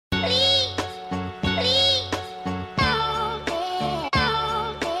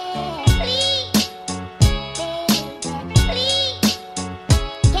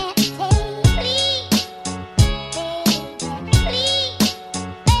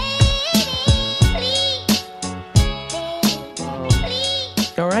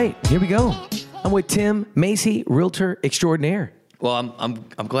right, here we go. I'm with Tim Macy, realtor extraordinaire. Well,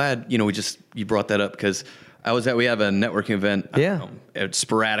 I'm glad you brought that up because we have a networking event.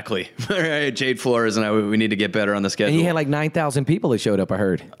 Sporadically. Jade Flores and I, we need to get better on the schedule. And you had like 9,000 people that showed up, I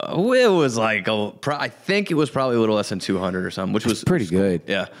heard. It was like, I think it was probably a little less than 200 or something, which was pretty good.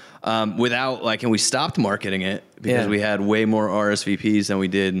 Yeah. And we stopped marketing it because we had way more RSVPs than we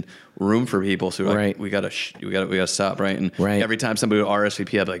did room for people. So we got to stop, right? And every time somebody would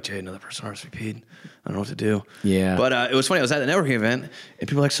RSVP, I'd be like, Jade, another person RSVP'd. I don't know what to do. Yeah. But it was funny. I was at the networking event and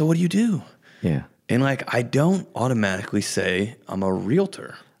people were like, so what do you do? Yeah. And like, I don't automatically say I'm a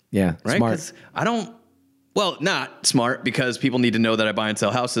realtor. Yeah. Right? Smart. I don't, not smart because people need to know that I buy and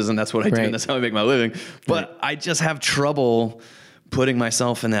sell houses and that's what I do and that's how I make my living. But I just have trouble putting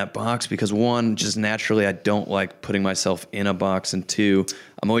myself in that box because one, just naturally, I don't like putting myself in a box. And two,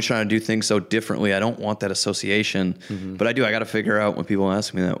 I'm always trying to do things so differently. I don't want that association, but I got to figure out when people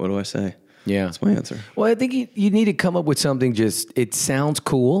ask me that, what do I say? Yeah. That's my answer. Well, I think you need to come up with something it sounds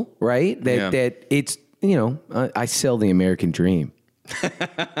cool, right? That it's, I sell the American dream. You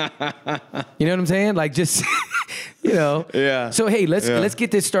know what I'm saying? Like just, Yeah. So, hey, let's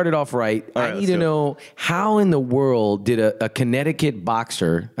get this started off right. I need to know how in the world did a Connecticut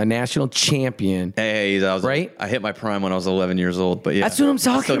boxer, a national champion. I hit my prime when I was 11 years old, but yeah. That's what I'm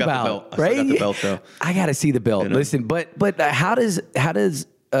talking about, right? I still got the belt, though. I got to see the belt. Listen, but how does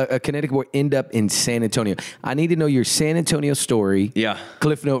a Connecticut boy end up in San Antonio? I need to know your San Antonio story. Yeah.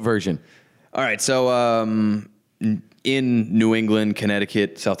 Cliff Note version. All right. So in New England,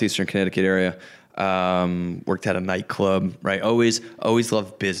 Connecticut, southeastern Connecticut area, worked at a nightclub, right? Always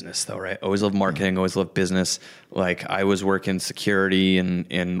loved business though, right? Always loved marketing, always loved business. Like I was working security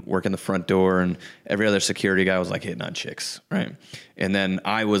and working the front door and every other security guy was like hitting on chicks, right? And then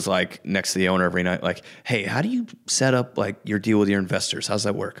I was like next to the owner every night, like, hey, how do you set up like your deal with your investors? How's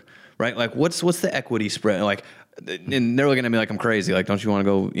that work? Right? Like what's the equity spread? Like, and they're looking at me like I'm crazy. Like, don't you want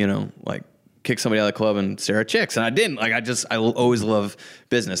to go, like kick somebody out of the club and stare at chicks? And I didn't. Like, I always love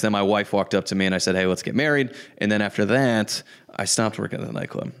business. Then my wife walked up to me and I said, hey, let's get married. And then after that, I stopped working at the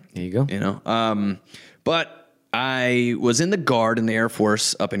nightclub. There you go. But I was in the Guard in the Air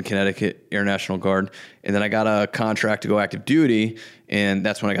Force up in Connecticut, Air National Guard. And then I got a contract to go active duty. And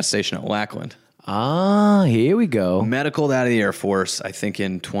that's when I got stationed at Lackland. Ah, here we go. Medicaled out of the Air Force, I think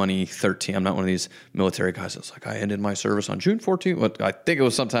in 2013. I'm not one of these military guys that's like, I ended my service on June 14th. But I think it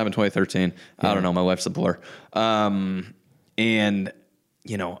was sometime in 2013. I don't know. My life's a blur. And,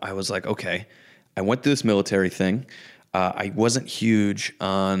 I was like, okay, I went through this military thing. I wasn't huge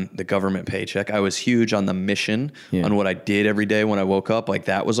on the government paycheck. I was huge on the mission, on what I did every day when I woke up. Like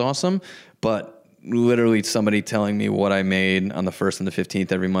that was awesome. But literally somebody telling me what I made on the 1st and the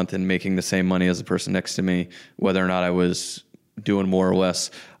 15th every month and making the same money as the person next to me, whether or not I was doing more or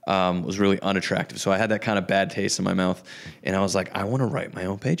less, was really unattractive. So I had that kind of bad taste in my mouth and I was like, I want to write my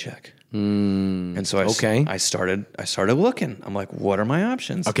own paycheck. And so I started looking. I'm like, what are my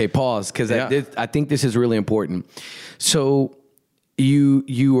options? Okay, pause, because I think this is really important. So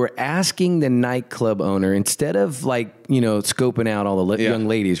you were asking the nightclub owner, instead of like, scoping out all the young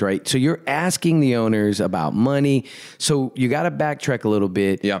ladies, right? So you're asking the owners about money. So you got to backtrack a little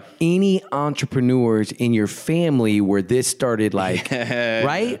bit. Yeah. Any entrepreneurs in your family where this started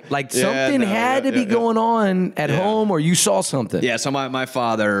right? Like something had to be going on at home or you saw something. Yeah. So my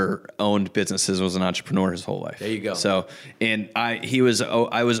father owned businesses, was an entrepreneur his whole life. There you go. So, and I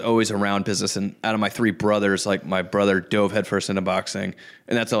was always around business, and out of my three brothers, like my brother dove headfirst into boxing,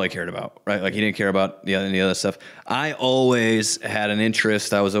 and that's all he cared about, right? Like he didn't care about any other stuff. I always had an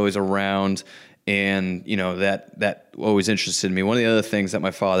interest. I was always around, and that always interested me. One of the other things that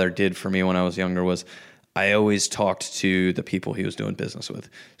my father did for me when I was younger was I always talked to the people he was doing business with.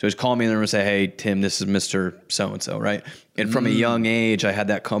 So he'd call me in the room and say, hey, Tim, this is Mr. So-and-so, right? And from a young age, I had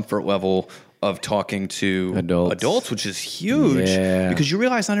that comfort level of talking to adults, which is huge because you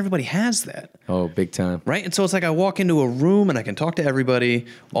realize not everybody has that. Oh, big time. Right? And so it's like I walk into a room and I can talk to everybody,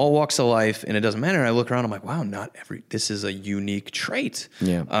 all walks of life, and it doesn't matter. And I look around, I'm like, wow, this is a unique trait.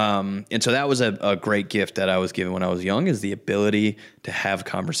 Yeah. And so that was a great gift that I was given when I was young, is the ability to have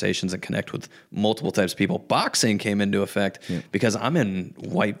conversations and connect with multiple types of people. Boxing came into effect because I'm in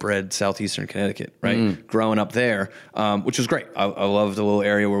white bread southeastern Connecticut, right? Growing up there, which was great. I loved the little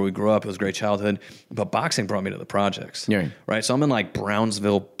area where we grew up. It was a great childhood. But boxing brought me to the projects, right? So I'm in like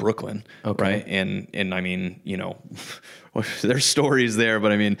Brownsville, Brooklyn, right? And I mean, there's stories there,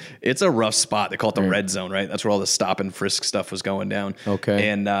 but I mean, it's a rough spot. They call it the red zone, right? That's where all the stop and frisk stuff was going down. Okay.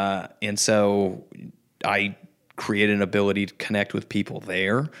 And so I created an ability to connect with people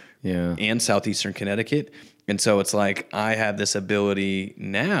there and Southeastern Connecticut. And so it's like I have this ability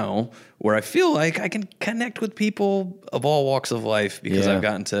now where I feel like I can connect with people of all walks of life because I've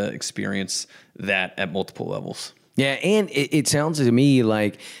gotten to experience that at multiple levels. Yeah, and it sounds to me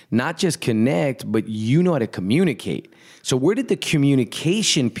like not just connect, but you know how to communicate. So where did the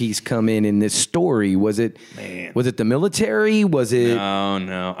communication piece come in this story? Was it the military? Was it?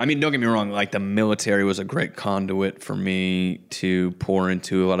 No. I mean, don't get me wrong. Like the military was a great conduit for me to pour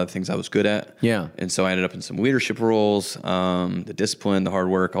into a lot of the things I was good at. Yeah. And so I ended up in some leadership roles. The discipline, the hard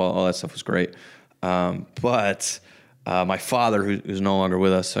work, all that stuff was great. But my father, who's no longer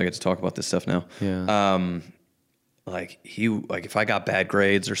with us, so I get to talk about this stuff now. Yeah. Like if I got bad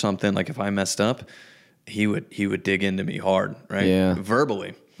grades or something, like if I messed up, he would dig into me hard, right? Yeah.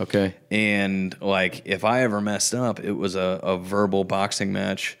 Verbally. Okay. And like if I ever messed up, it was a verbal boxing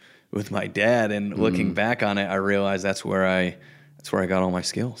match with my dad. And looking back on it, I realized that's where I got all my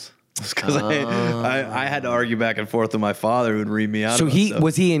skills. Because I had to argue back and forth with my father who would read me out. So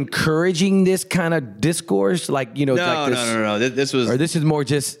was he encouraging this kind of discourse? Like, No. This was, or this is more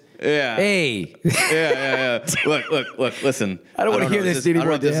just, yeah. Hey. Yeah. Look, listen. I don't want to hear this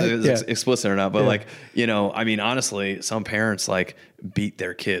anymore. I don't know if this is explicit or not, but like, I mean, honestly, some parents like beat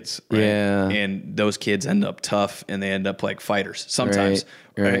their kids, right? Yeah. And those kids end up tough and they end up like fighters sometimes.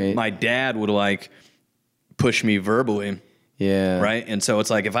 Right. My dad would like push me verbally. Yeah. Right. And so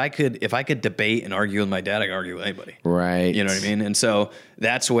it's like if I could debate and argue with my dad, I could argue with anybody. Right. You know what I mean? And so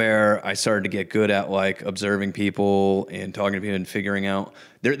that's where I started to get good at like observing people and talking to people and figuring out.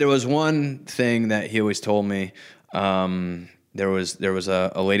 There was one thing that he always told me. There was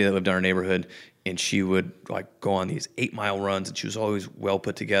a lady that lived in our neighborhood, and she would like go on these 8-mile runs, and she was always well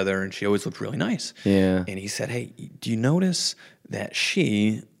put together, and she always looked really nice. Yeah. And he said, "Hey, do you notice that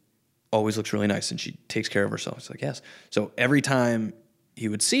she always looks really nice and she takes care of herself?" It's like, yes. So every time he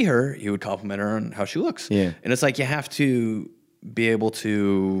would see her, he would compliment her on how she looks. Yeah. And it's like you have to be able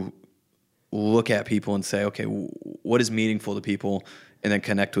to look at people and say, okay, what is meaningful to people, and then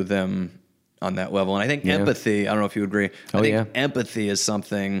connect with them on that level. And I think empathy, I don't know if you agree. I think empathy is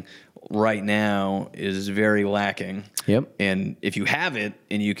something right now is very lacking. Yep. And if you have it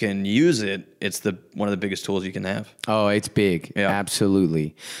and you can use it, it's one of the biggest tools you can have. Oh, it's big. Yeah.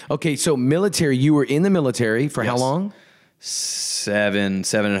 Absolutely. Okay, so military, you were in the military for how long?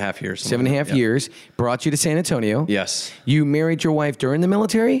 7.5 years. 7.5 years. Brought you to San Antonio. Yes. You married your wife during the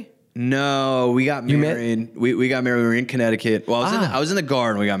military? No, we got married. We got married. We were in Connecticut. Well, I was in the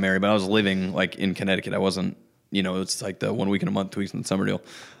Guard when we got married, but I was living like in Connecticut. I wasn't, it's like the 1 week in a month, 2 weeks in the summer deal.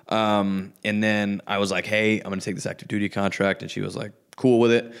 And then I was like, hey, I'm going to take this active duty contract. And she was like, cool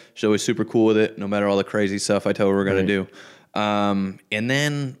with it. She's always super cool with it, no matter all the crazy stuff I tell her we're going to do. And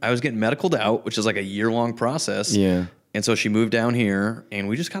then I was getting medicaled out, which is like a year-long process. Yeah. And so she moved down here, and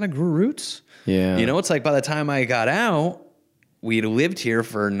we just kind of grew roots. Yeah. It's like by the time I got out, we'd lived here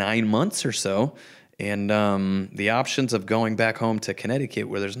for 9 months or so. And the options of going back home to Connecticut,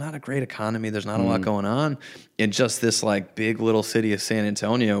 where there's not a great economy, there's not a lot going on, in just this like big little city of San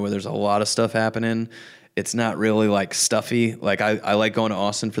Antonio where there's a lot of stuff happening. It's not really like stuffy. Like I like going to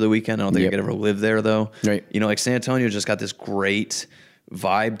Austin for the weekend. I don't think I could ever live there though. Right. Like San Antonio just got this great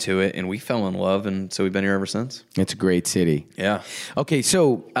vibe to it, and we fell in love, and so we've been here ever since. It's a great city. Yeah. Okay,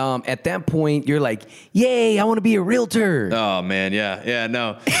 so at that point, you're like, yay, I want to be a realtor. Oh, man, yeah,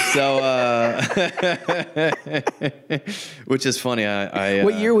 no. So, which is funny.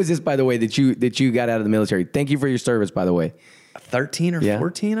 What year was this, by the way, that you got out of the military? Thank you for your service, by the way. 13 or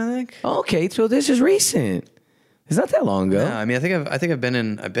 14, I think. Okay, so this is recent. It's not that long ago. Yeah, I mean, I think I've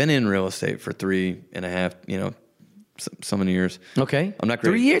been in real estate for 3.5, so many years. Okay. I'm not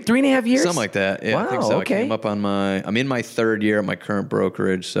great. 3.5 years? Something like that. Yeah, wow, I think so. Okay. I came up on I'm in my third year at my current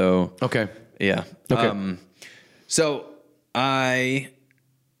brokerage. So. Okay. Yeah. Okay. So I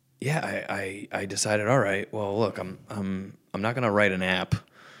decided, all right, well, look, I'm not going to write an app,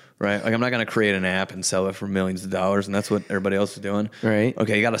 right? Like I'm not going to create an app and sell it for millions of dollars. And that's what everybody else is doing. Right.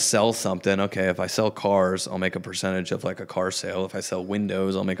 Okay. You got to sell something. Okay. If I sell cars, I'll make a percentage of like a car sale. If I sell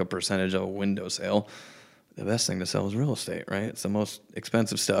windows, I'll make a percentage of a window sale. The best thing to sell is real estate, right? It's the most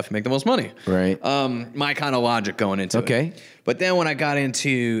expensive stuff. You make the most money. Right. My kind of logic going into it. Okay. But then when I got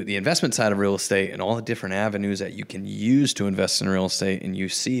into the investment side of real estate and all the different avenues that you can use to invest in real estate, and you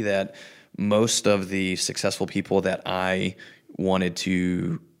see that most of the successful people that I wanted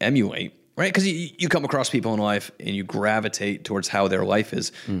to emulate, right? Because you come across people in life and you gravitate towards how their life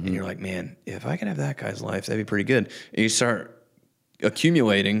is. And you're like, man, if I could have that guy's life, that'd be pretty good. And you start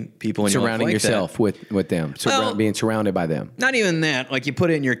accumulating people in surrounding your life like yourself with them, being surrounded by them. Not even that. Like you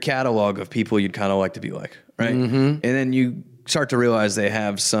put it in your catalog of people you'd kind of like to be like, right? And then you start to realize they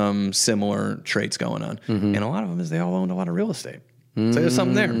have some similar traits going on. And a lot of them is they all owned a lot of real estate. So there's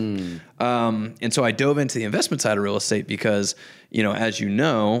something there. And so I dove into the investment side of real estate because, you know, as you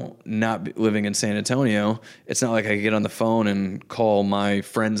know, not living in San Antonio, it's not like I could get on the phone and call my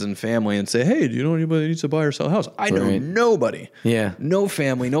friends and family and say, hey, do you know anybody that needs to buy or sell a house? I know nobody. Yeah. No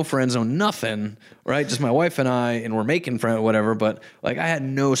family, no friends, no nothing, right? Just my wife and I, and we're making friends, whatever. But like I had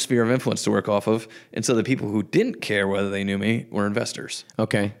no sphere of influence to work off of. And so the people who didn't care whether they knew me were investors.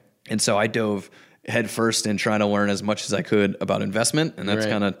 Okay. And so I dove head first in trying to learn as much as I could about investment, and that's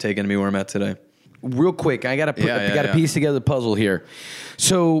kind of taken me where I'm at today. Real quick, I got to piece together the puzzle here.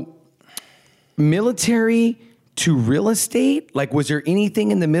 So, military to real estate, like, was there anything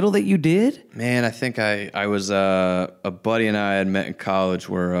in the middle that you did? Man, I think I was a buddy and I had met in college.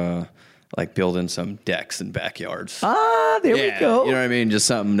 Were like building some decks in backyards. There we go. You know what I mean? Just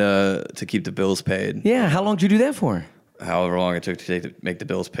something to keep the bills paid. Yeah. How long did you do that for? However long it took to make the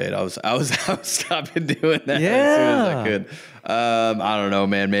bills paid, I was stopping doing that Yeah. as soon as I could. I don't know,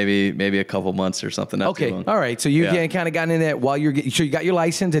 man. Maybe a couple months or something. Not too long. All right. So you kind of got in that while so you got your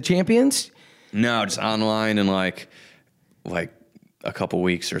license at Champions? No, just online in like a couple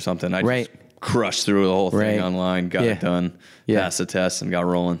weeks or something. I just crushed through the whole thing online, got it done, passed the test, and got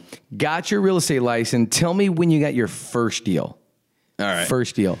rolling. Got your real estate license. Tell me when you got your first deal. All right.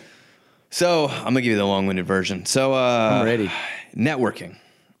 First deal. So I'm going to give you the long-winded version. So I'm ready. Networking,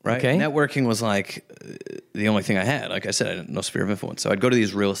 right? Okay. Networking was like the only thing I had. Like I said, I had no sphere of influence. So I'd go to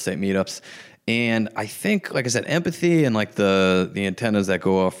these real estate meetups. And I think, like I said, empathy and like the antennas that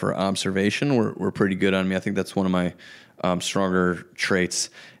go off for observation were pretty good on me. I think that's one of my stronger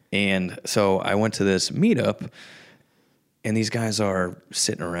traits. And so I went to this meetup, and these guys are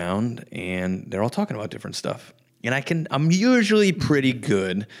sitting around, and they're all talking about different stuff. And I'm usually pretty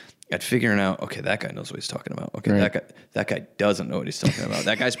good at figuring out, okay, that guy knows what he's talking about. Okay, that guy doesn't know what he's talking about.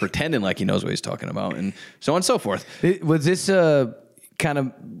 That guy's pretending like he knows what he's talking about, and so on and so forth. Was this kind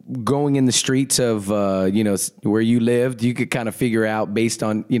of going in the streets of where you lived? You could kind of figure out based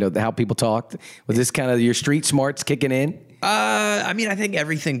on how people talked. Was this kind of your street smarts kicking in? I mean, I think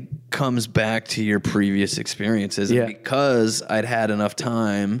everything comes back to your previous experiences, and because I'd had enough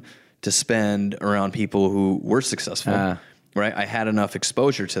time to spend around people who were successful. Right, I had enough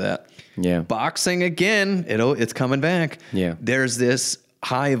exposure to that. Yeah, boxing again, it's coming back. Yeah, there's this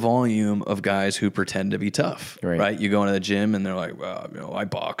high volume of guys who pretend to be tough. Right, you go into the gym and they're like, well, I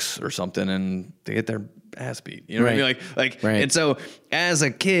box or something, and they get their ass beat. You know what I mean? Like, and so as a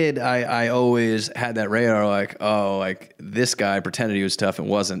kid, I always had that radar. Like this guy pretended he was tough and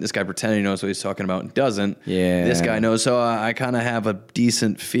wasn't. This guy pretended he knows what he's talking about and doesn't. Yeah, this guy knows. So I kind of have a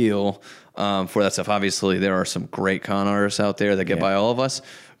decent feel for that stuff. Obviously, there are some great con artists out there that get by all of us.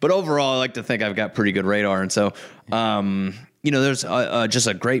 But overall, I like to think I've got pretty good radar. And so, there's just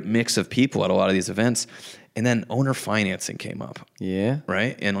a great mix of people at a lot of these events. And then owner financing came up. Yeah.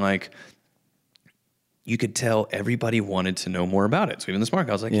 Right? And you could tell everybody wanted to know more about it. So even this market,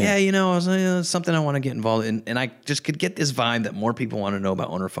 I was like, it's something I want to get involved in. And I just could get this vibe that more people want to know about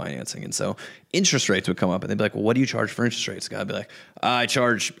owner financing. And so interest rates would come up, and they'd be like, well, what do you charge for interest rates? The guy would be like, I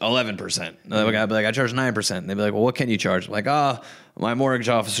charge 11%. Another guy would be like, I charge 9%. And they'd be like, well, what can you charge? I'm like, my mortgage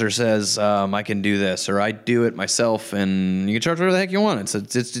officer says I can do this, or I do it myself, and you can charge whatever the heck you want.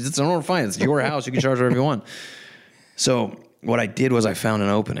 It's an owner finance. It's your house. You can charge whatever you want. So what I did was I found an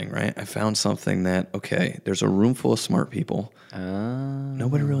opening, right? I found something that, okay, there's a room full of smart people.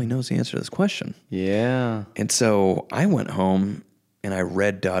 Nobody really knows the answer to this question. Yeah. And so I went home and I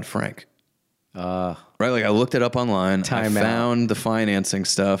read Dodd-Frank. Right? Like I looked it up online. I found the financing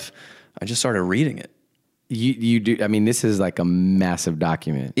stuff. I just started reading it. You do. I mean, this is like a massive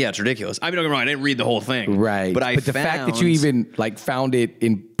document. Yeah, it's ridiculous. I mean, don't get me wrong, I didn't read the whole thing. Right. But the fact that you even found it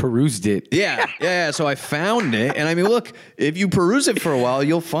and perused it. Yeah. So I found it, and I mean, look, if you peruse it for a while,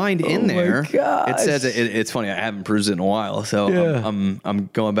 you'll find in there. It says it's funny. I haven't perused it in a while, so I'm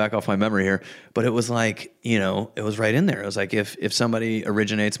going back off my memory here. But it was like, it was right in there. It was like if somebody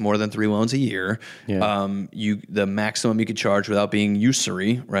originates more than 3 loans a year, the maximum you could charge without being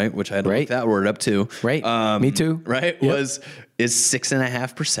usury, right? Which I had to look that word up too. Right. Me too. Right. Is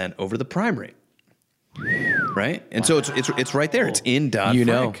 6.5% over the prime rate. Right. And so it's right there. It's in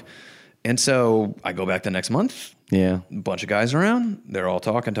Dodd-Frank. And so I go back the next month. Yeah. A bunch of guys around. They're all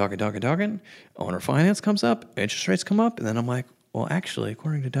talking. Owner finance comes up. Interest rates come up. And then I'm like, well, actually,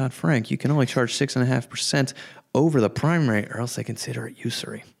 according to Dodd-Frank, you can only charge 6.5% over the prime rate, or else they consider it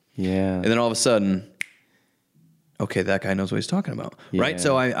usury. Yeah. And then all of a sudden, okay, that guy knows what he's talking about. Yeah. Right.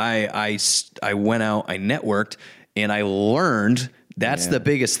 So I went out, I networked, and I learned That's the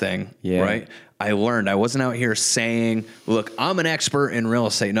biggest thing, right? I learned. I wasn't out here saying, look, I'm an expert in real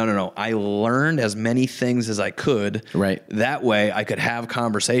estate. No. I learned as many things as I could. Right. That way I could have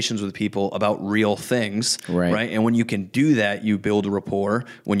conversations with people about real things. Right. And when you can do that, you build a rapport.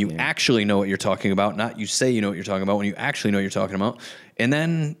 When you actually know what you're talking about, not you say you know what you're talking about, when you actually know what you're talking about. And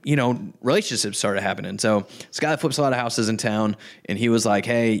then, relationships started happening. So this guy that flips a lot of houses in town, and he was like,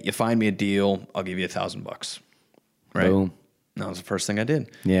 hey, you find me a deal, I'll give you $1,000. Right. Boom. That was the first thing I did.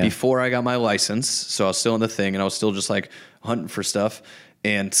 Yeah. Before I got my license, so I was still in the thing, and I was still just like hunting for stuff.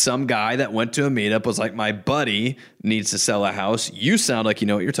 And some guy that went to a meetup was like, my buddy needs to sell a house. You sound like you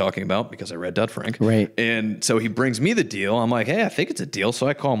know what you're talking about, because I read Dodd-Frank. Right. And so he brings me the deal. I'm like, hey, I think it's a deal. So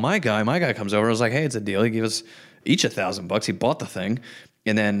I call my guy. My guy comes over. I was like, hey, it's a deal. He gave us each $1,000. He bought the thing.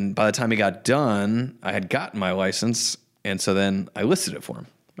 And then by the time he got done, I had gotten my license. And so then I listed it for him.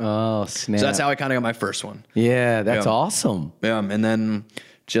 Oh, snap. So that's how I kind of got my first one. Yeah, that's awesome. Yeah, and then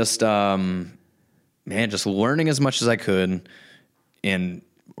just, just learning as much as I could and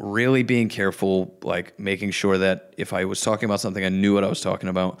really being careful, like making sure that if I was talking about something, I knew what I was talking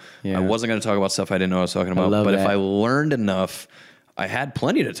about. Yeah. I wasn't going to talk about stuff I didn't know I was talking about. But if I learned enough, I had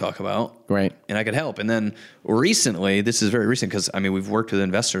plenty to talk about. Right. And I could help. And then recently, this is very recent because, we've worked with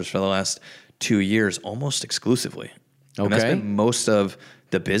investors for the last 2 years almost exclusively. Okay. And that's been most of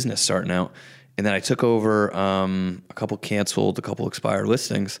the business starting out. And then I took over a couple canceled, a couple expired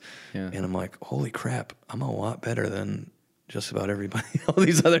listings. Yeah. And I'm like, holy crap, I'm a lot better than just about everybody, all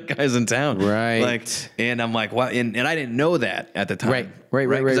these other guys in town. Right. And I'm like, wow. And I didn't know that at the time. Right.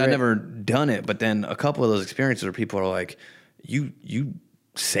 Because I'd never done it. But then a couple of those experiences where people are like, you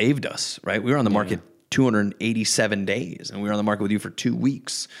saved us, right? We were on the market 287 days, and we were on the market with you for 2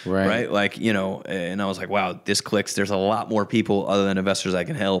 weeks, right? And I was like, wow, this clicks. There's a lot more people other than investors I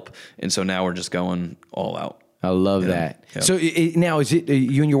can help. And so now we're just going all out. I love that. Yep. So now is it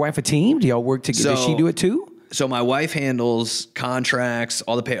you and your wife a team? Do y'all work together? Does she do it too? So my wife handles contracts,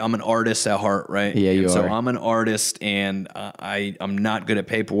 all the pay. I'm an artist at heart, right? Yeah, you are. So I'm an artist, and I'm not good at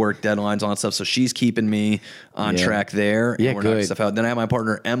paperwork, deadlines, all that stuff. So she's keeping me on track there. Yeah, and we're good. knocking stuff out. Then I have my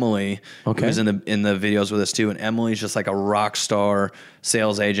partner Emily, who's in the videos with us too. And Emily's just like a rock star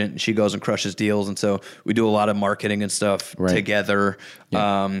sales agent. And she goes and crushes deals, and so we do a lot of marketing and stuff together.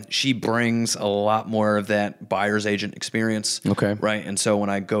 Yeah. She brings a lot more of that buyer's agent experience. Okay. Right. And so when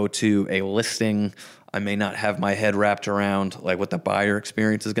I go to a listing, I may not have my head wrapped around like what the buyer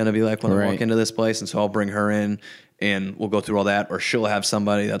experience is going to be like when I walk into this place. And so I'll bring her in and we'll go through all that. Or she'll have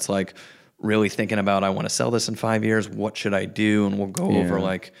somebody that's like really thinking about, I want to sell this in 5 years. What should I do? And we'll go over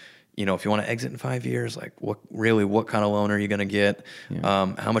like, if you want to exit in 5 years, like what kind of loan are you going to get?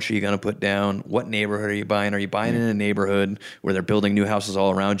 Yeah. How much are you going to put down? What neighborhood are you buying? Are you buying in a neighborhood where they're building new houses all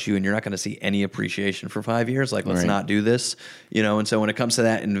around you and you're not going to see any appreciation for 5 years? Like, let's not do this, And so when it comes to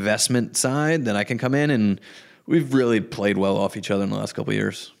that investment side, then I can come in, and we've really played well off each other in the last couple of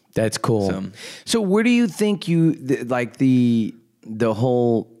years. That's cool. So where do you think the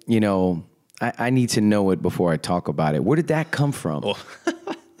whole, I need to know it before I talk about it. Where did that come from? Oh.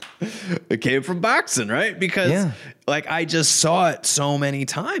 It came from boxing, right? Because I just saw it so many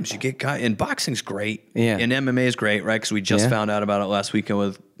times. You get guys, and boxing's great, and MMA is great, right? Because we just found out about it last weekend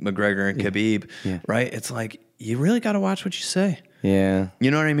with McGregor and Khabib, right? It's like you really got to watch what you say. Yeah, you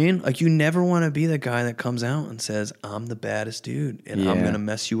know what I mean? Like you never want to be the guy that comes out and says, "I'm the baddest dude, and I'm gonna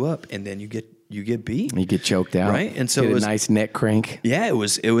mess you up," and then you get beat, you get choked out, right? And so it was a nice neck crank. Yeah, it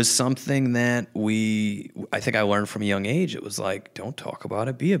was something that I think I learned from a young age. It was like, don't talk about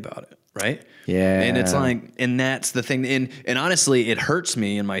it, be about it, right? Yeah, and it's like, and that's the thing. And honestly, it hurts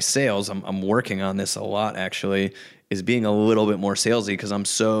me in my sales. I'm working on this a lot, actually, is being a little bit more salesy because I'm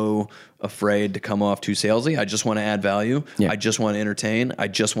so afraid to come off too salesy. I just want to add value. Yeah. I just want to entertain. I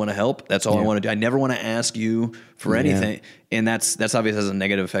just want to help. That's all I want to do. I never want to ask you for anything. And that's obviously has a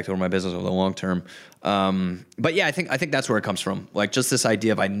negative effect over my business over the long term. But yeah, I think that's where it comes from. Like just this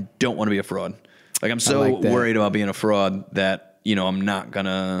idea of I don't want to be a fraud. Like I'm so worried about being a fraud that, I'm not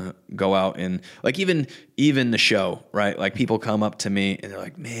gonna go out and like even the show, right? Like people come up to me and they're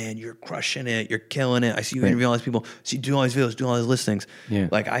like, man, you're crushing it. You're killing it. I see you interviewing all these people. I see you doing all these videos, doing all these listings. Yeah.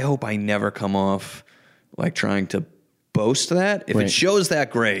 Like I hope I never come off like trying to boast that. If it shows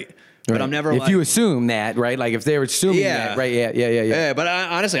that, great. But I'm never. If you assume that, right? Like if they're assuming that, right? Yeah. Yeah, but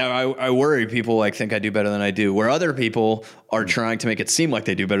honestly, I worry people like think I do better than I do, where other people are trying to make it seem like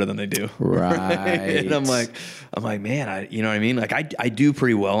they do better than they do. Right. And I'm like, man, you know what I mean? Like I do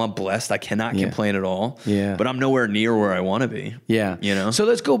pretty well. I'm blessed. I cannot complain at all. Yeah. But I'm nowhere near where I want to be. Yeah. So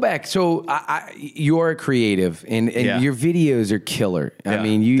let's go back. So you're a creative, and your videos are killer. I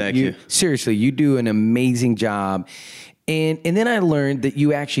mean, you seriously, you do an amazing job. And then I learned that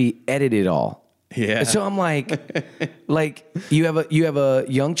you actually edit it all. Yeah. So I'm like you have a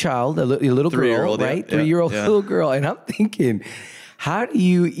young child, a little girl, 3-year-old, right? Yeah. 3-year-old Yeah. little girl, and I'm thinking, how do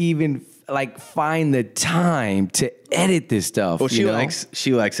you even like find the time to edit this stuff? Well, you know?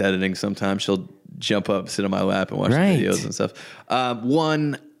 she likes editing sometimes. She'll jump up, sit on my lap, and watch Right. the videos and stuff.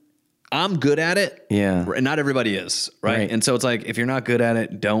 One, I'm good at it. Yeah. And not everybody is, right? Right. And so it's like, if you're not good at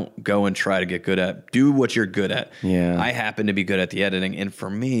it, don't go and try to get good at it. Do what you're good at. Yeah. I happen to be good at the editing. And for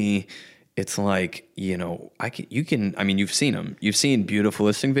me, it's like, you know, you've seen them. You've seen beautiful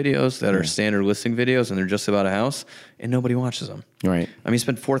listing videos that are standard listing videos and they're just about a house and nobody watches them. Right. I mean, you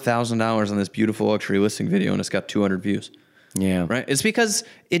spent $4,000 on this beautiful luxury listing video and it's got 200 views. Yeah. Right. It's because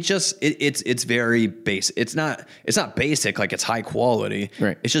it's very basic. It's not basic, like it's high quality.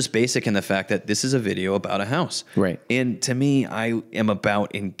 Right. It's just basic in the fact that this is a video about a house. Right. And to me, I am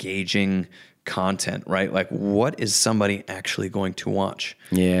about engaging content, right? Like, what is somebody actually going to watch?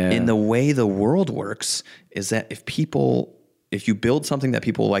 Yeah. And the way the world works is that if you build something that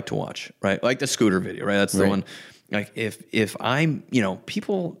people like to watch, right? Like the scooter video, right? That's the Right. one. Like if I'm, you know,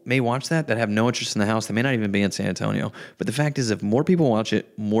 people may watch that have no interest in the house. They may not even be in San Antonio. But the fact is, if more people watch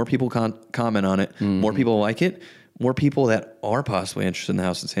it, more people comment on it, more people like it, more people that are possibly interested in the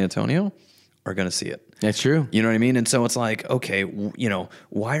house in San Antonio are going to see it. That's true. You know what I mean? And so it's like, okay, you know,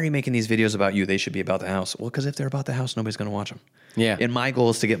 why are you making these videos about you? They should be about the house. Well, because if they're about the house, nobody's going to watch them. Yeah. And my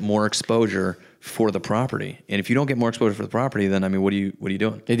goal is to get more exposure for the property. And if you don't get more exposure for the property, then I mean, what are you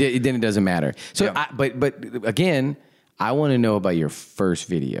doing? Then it doesn't matter. So, Yeah. but again, I want to know about your first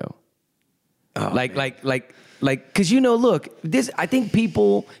video. Because look, this. I think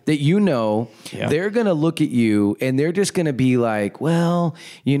people that Yeah. they're gonna look at you and they're just gonna be like, well,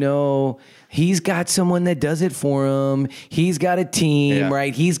 he's got someone that does it for him. He's got a team, Yeah.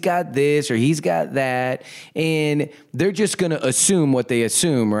 right? He's got this or he's got that, and they're just gonna assume what they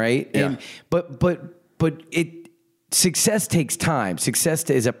assume, right? Yeah. And but it. Success takes time. Success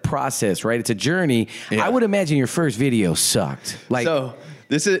is a process, right? It's a journey. Yeah. I would imagine your first video sucked. Like, So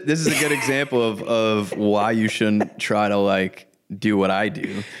this is a good example of why you shouldn't try to like do what I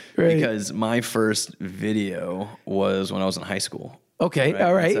do. Right. Because my first video was when I was in high school. okay,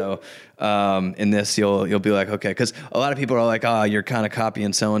 all right. So in this, you'll be like, okay, because a lot of people are like, oh, you're kind of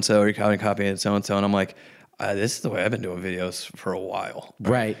copying so and so, or you're copying so and so, and I'm like, this is the way I've been doing videos for a while,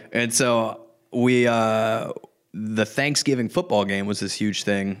 Right. And so the Thanksgiving football game was this huge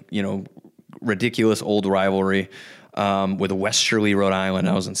thing, ridiculous old rivalry with Westerly, Rhode Island.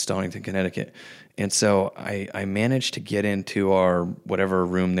 I was in Stonington, Connecticut. And so I managed to get into our whatever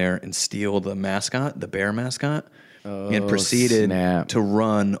room there and steal the mascot, the bear mascot, and proceeded snap. to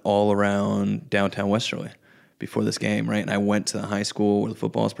run all around downtown Westerly before this game, right? And I went to the high school where the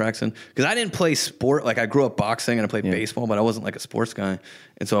football was practicing because I didn't play sport. Like I grew up boxing and I played baseball, but I wasn't like a sports guy.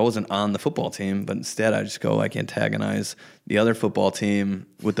 And so I wasn't on the football team, but instead I just go like antagonize the other football team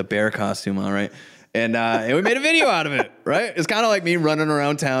with the bear costume on, right? And we made a video out of it, right? It's kind of like me running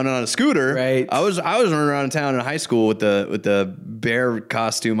around town on a scooter. Right. I was running around town in high school with the bear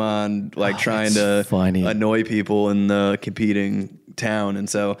costume on, like trying to funny. annoy people in the competing town. And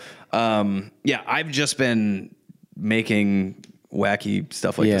so, I've just been making wacky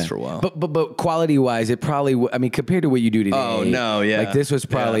stuff like this for a while. But quality wise, it probably. I mean, compared to what you do today. Oh, no, yeah. Like this was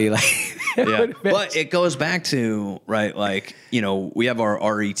probably like. Yeah. But it goes back to, right, like, we have our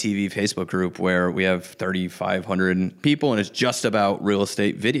RETV Facebook group where we have 3,500 people and it's just about real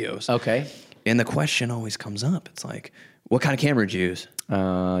estate videos. Okay. And the question always comes up. It's like, what kind of camera did you use?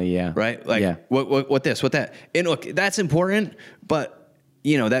 Yeah. Right? Like, yeah. what this, what that? And look, that's important, but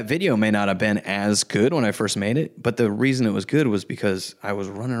that video may not have been as good when I first made it, but the reason it was good was because I was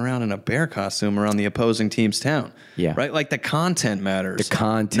running around in a bear costume around the opposing team's town. Yeah. Right? Like the content matters. The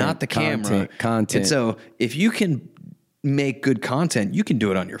content. Not the camera. Content. And so if you can make good content, you can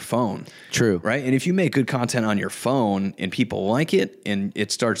do it on your phone. True. Right? And if you make good content on your phone and people like it and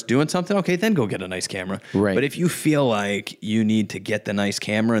it starts doing something, okay, then go get a nice camera. Right. But if you feel like you need to get the nice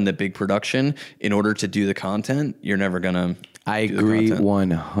camera and the big production in order to do the content, you're never going to I agree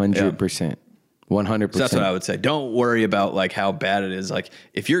 100%. 100%. So that's what I would say. Don't worry about like how bad it is. Like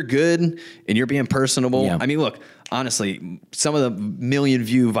if you're good and you're being personable, Yeah. I mean, look, honestly, some of the million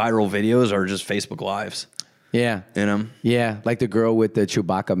view viral videos are just Facebook Lives. Yeah. Yeah, like the girl with the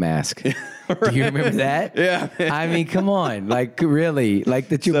Chewbacca mask. Do you remember that? Yeah. I mean, come on. Like really, like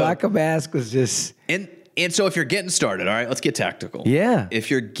the Chewbacca mask was just. And so if you're getting started, all right, let's get tactical. Yeah. If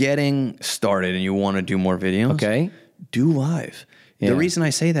you're getting started and you want to do more videos, Okay. do live. Yeah. The reason I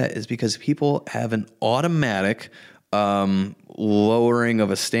say that is because people have an automatic lowering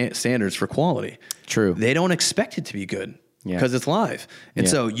of a standards for quality. True. They don't expect it to be good Yeah. because it's live. And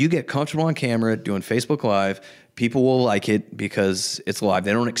so you get comfortable on camera doing Facebook Live. People will like it because it's live.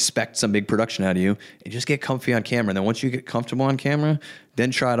 They don't expect some big production out of you. And just get comfy on camera. And then once you get comfortable on camera,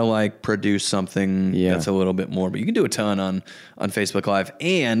 then try to like produce something that's a little bit more. But you can do a ton on Facebook Live.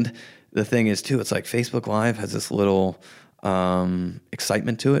 And the thing is too, it's like Facebook Live has this little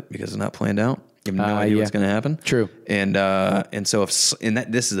excitement to it because it's not planned out. You have no idea what's going to happen. True. And so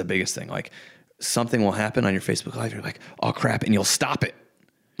this is the biggest thing. Like something will happen on your Facebook Live. You're like, oh crap, and you'll stop it.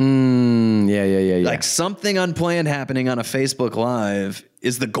 Yeah. Like something unplanned happening on a Facebook Live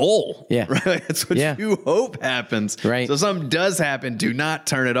is the goal. Yeah. Right. That's what you hope happens. Right. So something does happen. Do not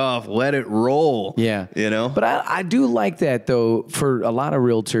turn it off. Let it roll. Yeah. You know? But I do like that though for a lot of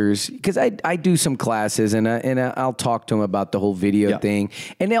realtors because I do some classes and I'll talk to them about the whole video thing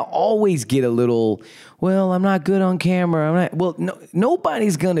and they'll always get a little, well, I'm not good on camera.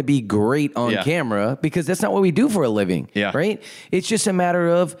 Nobody's going to be great on camera because that's not what we do for a living. Yeah. Right. It's just a matter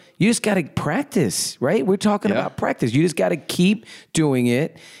of you just got to practice, right? We're talking about practice. You just got to keep doing it.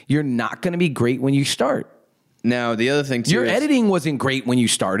 You're not going to be great when you start. Now, the other thing too your editing wasn't great when you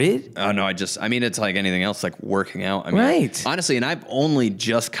started. Oh, no, it's like anything else, like working out. I mean, honestly, and I've only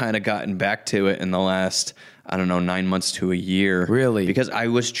just kind of gotten back to it in the last, 9 months to a year. Really? Because I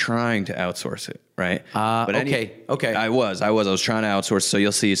was trying to outsource it, right? Okay. I was trying to outsource. So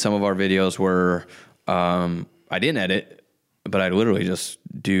you'll see some of our videos where I didn't edit, but I'd literally just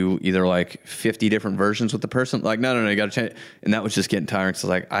do either like 50 different versions with the person. Like, no, you got to change it. And that was just getting tiring. So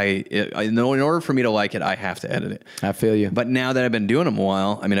like, in order for me to like it, I have to edit it. I feel you. But now that I've been doing them a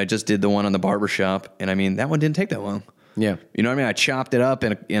while, I mean, I just did the one on the barbershop, and I mean, that one didn't take that long. Yeah. You know what I mean? I chopped it up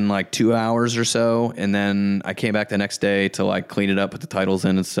in like 2 hours or so, and then I came back the next day to like clean it up, put the titles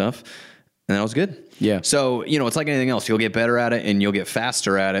in and stuff, and that was good. Yeah. So, it's like anything else. You'll get better at it and you'll get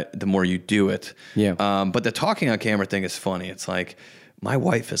faster at it the more you do it. Yeah. But the talking on camera thing is funny. It's like, my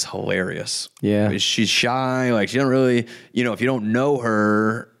wife is hilarious. Yeah. She's shy. Like, she don't really, if you don't know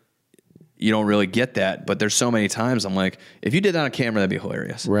her, you don't really get that. But there's so many times I'm like, if you did that on camera, that'd be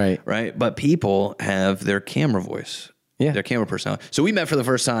hilarious. Right. Right. But people have their camera voice. Yeah. Their camera personality. So we met for the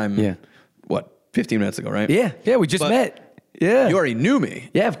first time, 15 minutes ago, right? Yeah. We just met. Yeah. You already knew me.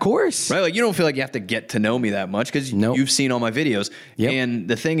 Yeah, of course. Right? Like, you don't feel like you have to get to know me that much because you've seen all my videos. Yep. And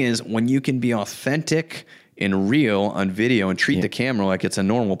the thing is, when you can be authentic and real on video and treat the camera like it's a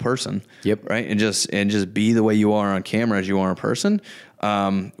normal person. Yep. Right? And just be the way you are on camera as you are in person.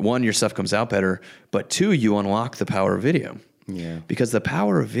 One, your stuff comes out better. But two, you unlock the power of video. Yeah. Because the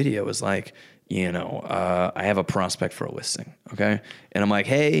power of video is like, I have a prospect for a listing. Okay. And I'm like,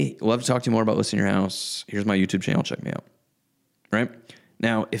 hey, love to talk to you more about listing your house. Here's my YouTube channel. Check me out. Right?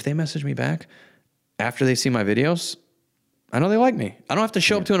 Now, if they message me back after they see my videos, I know they like me. I don't have to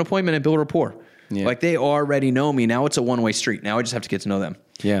show up to an appointment and build rapport. Yeah. Like, they already know me. Now it's a one-way street. Now I just have to get to know them.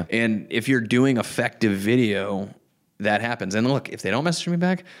 Yeah. And if you're doing effective video, that happens. And look, if they don't message me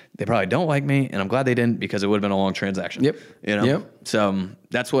back, they probably don't like me. And I'm glad they didn't because it would have been a long transaction. Yep. Yep. So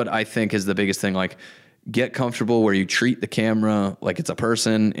that's what I think is the biggest thing. Like, get comfortable where you treat the camera like it's a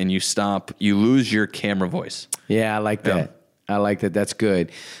person and you lose your camera voice. Yeah, I like that. Yeah. I like that. That's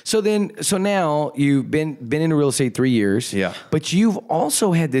good. So now you've been in real estate 3 years. Yeah. But you've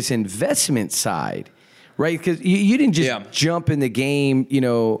also had this investment side, right? Because you didn't just jump in the game,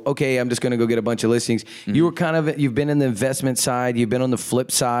 okay, I'm just going to go get a bunch of listings. Mm-hmm. You've been in the investment side. You've been on the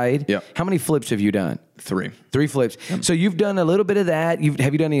flip side. Yeah. How many flips have you done? 3. 3 flips. Yep. So you've done a little bit of that.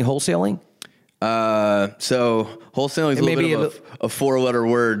 Have you done any wholesaling? So wholesaling is a little bit of a 4-letter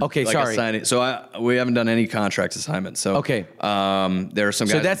word. Okay, like sorry. So we haven't done any contract assignments. So okay. There are some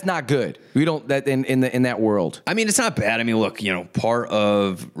guys. So that's not good. We don't that in that world. I mean, it's not bad. I mean, look, part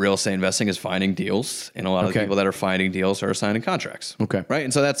of real estate investing is finding deals, and a lot of the people that are finding deals are signing contracts. Okay. Right,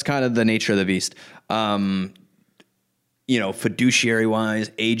 and so that's kind of the nature of the beast. Fiduciary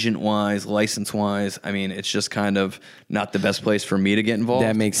wise, agent wise, license wise, I mean, it's just kind of not the best place for me to get involved.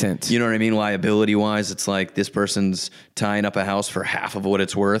 That makes sense. You know what I mean? Liability wise, it's like this person's tying up a house for half of what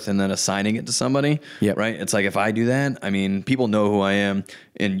it's worth and then assigning it to somebody. Yep. Right? It's like, if I do that, I mean, people know who I am,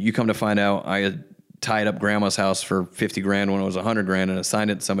 and you come to find out I had tied up grandma's house for $50,000 when it was $100,000 and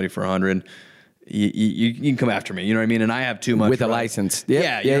assigned it to somebody for $100,000. You can come after me, you know what I mean? And I have too much with a license.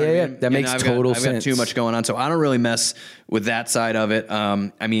 Yeah. I mean? That makes total sense. I've got too much going on, so I don't really mess with that side of it.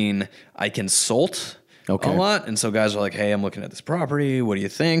 I mean, I consult a lot, and so guys are like, "Hey, I'm looking at this property. What do you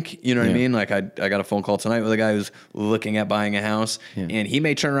think?" You know what I mean? Like, I got a phone call tonight with a guy who's looking at buying a house, and he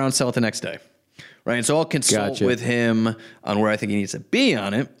may turn around and sell it the next day, right? And so I'll consult with him on where I think he needs to be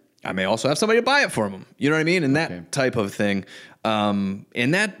on it. I may also have somebody to buy it for them. You know what I mean? And that type of thing. And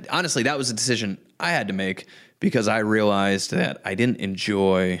that, honestly, that was a decision I had to make because I realized that I didn't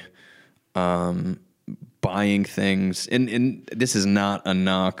enjoy buying things. And this is not a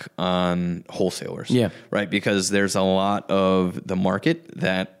knock on wholesalers. Yeah. Right? Because there's a lot of the market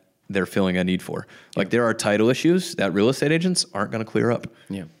that they're filling a need for. Like there are title issues that real estate agents aren't going to clear up.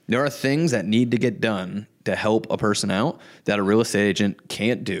 Yeah. There are things that need to get done to help a person out that a real estate agent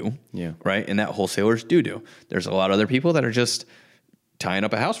can't do. Yeah. Right. And that wholesalers do. There's a lot of other people that are just tying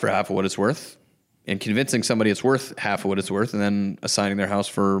up a house for half of what it's worth and convincing somebody it's worth half of what it's worth and then assigning their house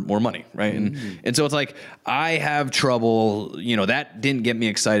for more money. Right. And so it's like, I have trouble, that didn't get me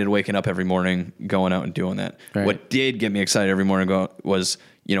excited waking up every morning, going out and doing that. Right. What did get me excited every morning was,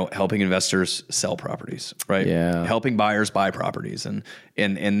 helping investors sell properties, right? Yeah. Helping buyers buy properties. And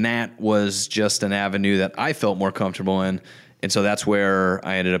that was just an avenue that I felt more comfortable in. And so that's where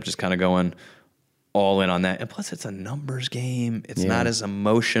I ended up just kind of going all in on that. And plus it's a numbers game. It's not as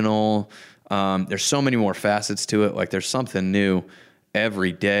emotional. There's so many more facets to it. Like there's something new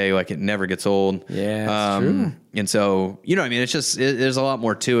every day. Like it never gets old. Yeah, that's true. And so, it's just, there's a lot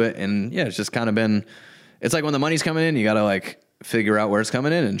more to it. And it's just kind of been, it's like when the money's coming in, you got to figure out where it's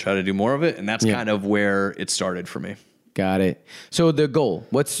coming in and try to do more of it. And that's kind of where it started for me. Got it. So the goal,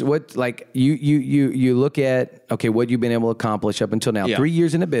 what you look at, okay, what you've been able to accomplish up until now, 3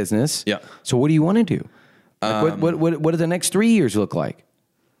 years in the business. Yeah. So what do you want to do? What do the next 3 years look like?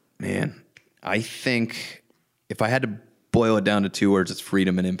 Man, I think if I had to boil it down to 2 words, it's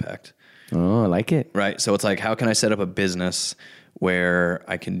freedom and impact. Oh, I like it. Right. So it's like, how can I set up a business where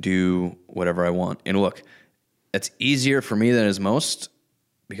I can do whatever I want? And look, it's easier for me than it is most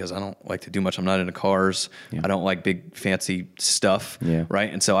because I don't like to do much. I'm not into cars. I don't like big fancy stuff. Yeah.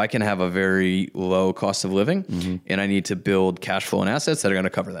 Right. And so I can have a very low cost of living and I need to build cash flow and assets that are going to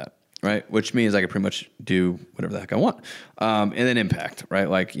cover that. Right. Which means I can pretty much do whatever the heck I want. And then impact, right?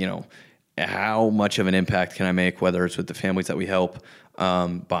 Like, how much of an impact can I make, whether it's with the families that we help,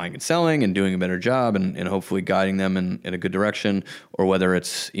 buying and selling and doing a better job and hopefully guiding them in a good direction, or whether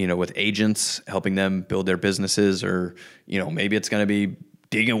it's, with agents, helping them build their businesses, or, maybe it's going to be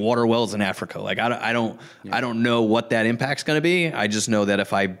digging water wells in Africa. Like I don't know what that impact's going to be. I just know that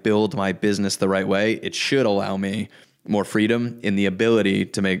if I build my business the right way, it should allow me more freedom in the ability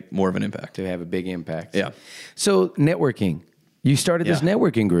to make more of an impact. To have a big impact. Yeah. So networking, you started this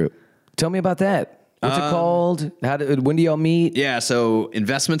networking group. Tell me about that. What's it called? When do y'all meet? Yeah, so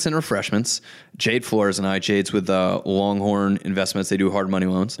Investments and Refreshments. Jade Flores and I. Jade's with Longhorn Investments. They do hard money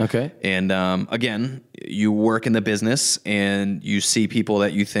loans. Okay. And again, you work in the business and you see people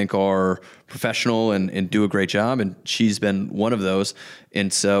that you think are professional and do a great job. And she's been one of those.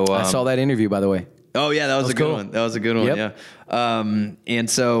 And so I saw that interview, by the way. Oh yeah, that was a good cool. one. That was a good one. Yep. Yeah. And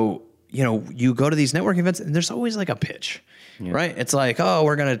so you go to these networking events and there's always like a pitch. Yeah. Right? It's like, oh,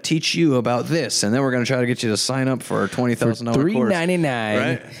 we're going to teach you about this, and then we're going to try to get you to sign up for a $20,000 course. $399.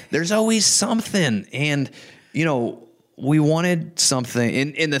 Right? There's always something. And, we wanted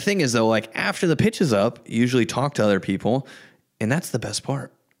something. And the thing is, though, like after the pitch is up, you usually talk to other people, and that's the best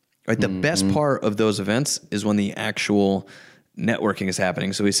part. Right? The best part of those events is when the actual networking is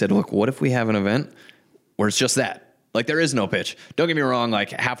happening. So we said, look, what if we have an event where it's just that? Like there is no pitch. Don't get me wrong.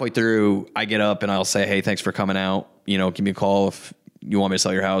 Like halfway through, I get up and I'll say, "Hey, thanks for coming out. Give me a call if you want me to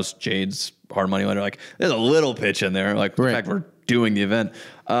sell your house." Jade's hard money lender. Like there's a little pitch in there. Like the fact we're doing the event,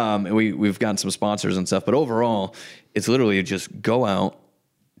 and we've gotten some sponsors and stuff. But overall, it's literally just go out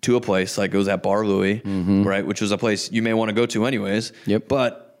to a place like it was at Bar Louie, right? Which was a place you may want to go to anyways. Yep.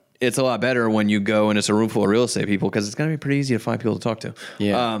 But it's a lot better when you go and it's a room full of real estate people because it's going to be pretty easy to find people to talk to.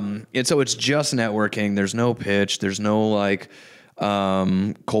 Yeah. And so it's just networking. There's no pitch. There's no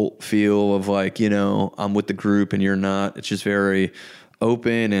cult feel of I'm with the group and you're not. It's just very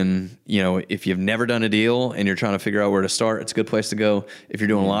open. And, if you've never done a deal and you're trying to figure out where to start, it's a good place to go. If you're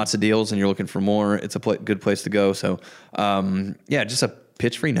doing lots of deals and you're looking for more, it's a good place to go. So, just a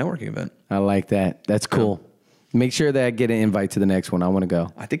pitch-free networking event. I like that. That's cool. Make sure that I get an invite to the next one. I want to go.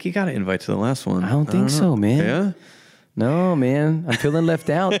 I think you got an invite to the last one. I don't think so, man. Yeah? No, man. I'm feeling left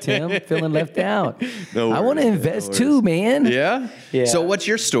out, Tim. Feeling left out. No I want to invest too, man. Yeah? Yeah. So what's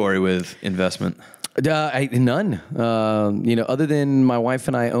your story with investment? None. Other than my wife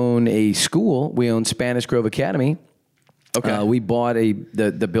and I own a school. We own Spanish Grove Academy. Okay. We bought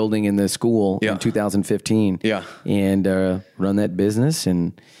the building in the school in 2015. Yeah. And run that business.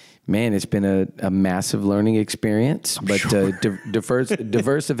 And man, it's been a massive learning experience.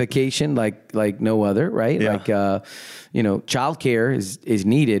 Diversification like no other, right? Yeah. Like childcare is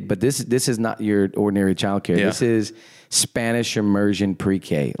needed, but this is not your ordinary childcare. Yeah. This is Spanish immersion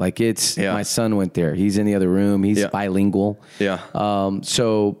pre-K. Like my son went there. He's in the other room. He's bilingual. Yeah.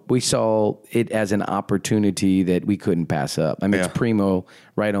 So we saw it as an opportunity that we couldn't pass up. I mean, it's primo,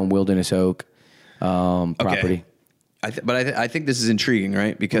 right on Wilderness Oak property. I think this is intriguing,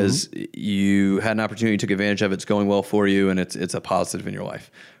 right? Because you had an opportunity, you took advantage of it, it's going well for you, and it's a positive in your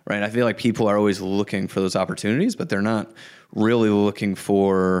life, right? I feel like people are always looking for those opportunities, but they're not really looking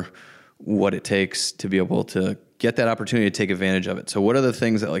for what it takes to be able to get that opportunity to take advantage of it. So what are the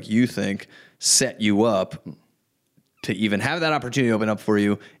things that like you think set you up to even have that opportunity open up for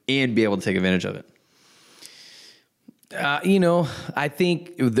you and be able to take advantage of it? I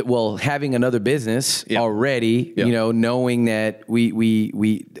think having another business already, knowing that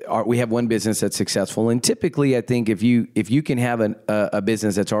we have one business that's successful, and typically I think if you can have a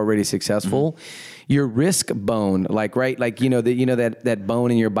business that's already successful, your risk bone, that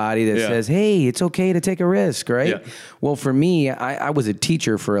bone in your body that says, hey, it's okay to take a risk, right? Yeah. Well, for me, I was a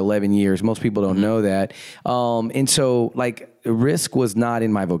teacher for 11 years. Most people don't know that, and so risk was not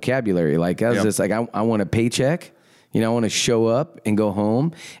in my vocabulary. Like I was just like, I want a paycheck. I want to show up and go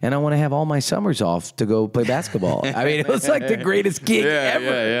home, and I want to have all my summers off to go play basketball. I mean, it was like the greatest gig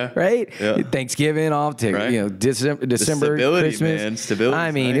ever, right? Yeah. Thanksgiving off to December, Christmas. Man. Stability.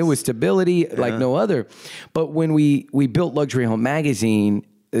 I mean, it was stability like no other. But when we built Luxury Home Magazine,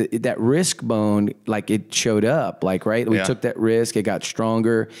 that risk bone, it showed up, right? We took that risk, it got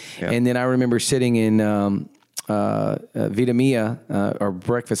stronger, and then I remember sitting in Vita Mia, or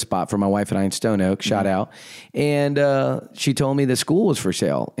breakfast spot for my wife and I in Stone Oak, shout out. And she told me the school was for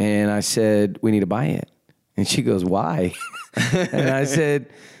sale. And I said, we need to buy it. And she goes, why? And I said,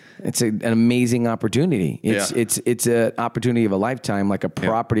 it's an amazing opportunity. It's an opportunity of a lifetime, like a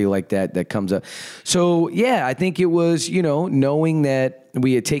property like that comes up. So I think it was, knowing that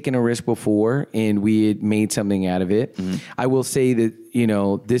we had taken a risk before and we had made something out of it. I will say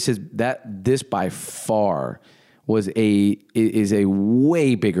that, this by far is a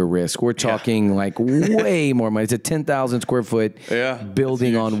way bigger risk. We're talking way more money. It's a 10,000 square foot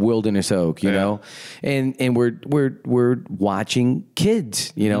building on Wilderness Oak, you know, and we're watching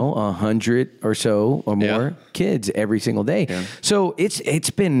kids, 100 or so or more kids every single day. Yeah. So it's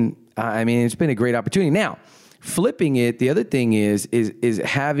been a great opportunity. Now, flipping it, the other thing is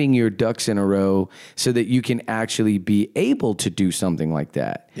having your ducks in a row so that you can actually be able to do something like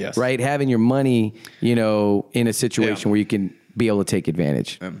that. Yes. Right? Having your money, in a situation where you can be able to take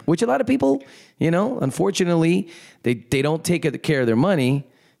advantage. Which a lot of people, unfortunately, they don't take care of their money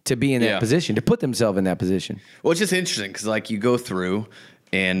to be in that position, to put themselves in that position. Well, it's just interesting because you go through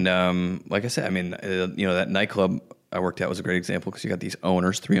and like I said, that nightclub I worked at was a great example because you got these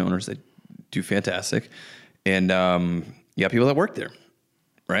owners, 3 owners that do fantastic. And you got people that work there,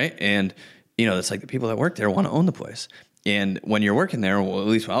 right? And, it's like the people that work there want to own the place. And when you're working there, well, at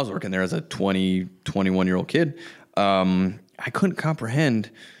least when I was working there as a 20, 21-year-old kid, I couldn't comprehend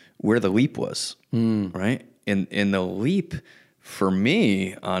where the leap was, right? And the leap for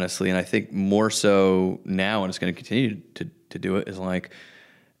me, honestly, and I think more so now, and it's going to continue to do it, is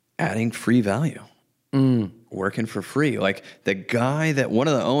adding free value. Working for free. Like the guy that one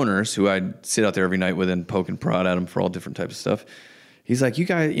of the owners who I'd sit out there every night with and poke and prod at him for all different types of stuff. He's like, you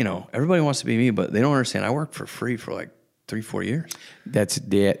guys, everybody wants to be me, but they don't understand. I work for free for 3-4 years. That's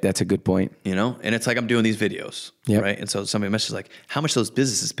a good point. And it's like I'm doing these videos, right? And so somebody messages how much those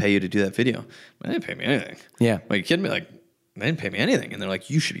businesses pay you to do that video? They didn't pay me anything. Yeah. Are you kidding me? They didn't pay me anything. And they're like,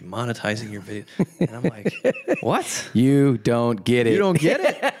 you should be monetizing your video. And I'm like, what? You don't get it. You don't get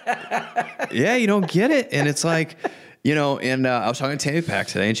it. Yeah, you don't get it. And it's like, and I was talking to Tammy Pack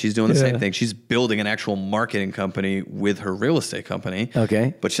today, and she's doing the same thing. She's building an actual marketing company with her real estate company.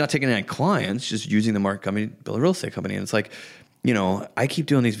 Okay. But she's not taking any clients, she's using the market company to build a real estate company. And it's like, I keep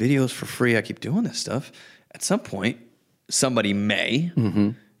doing these videos for free. I keep doing this stuff. At some point, somebody may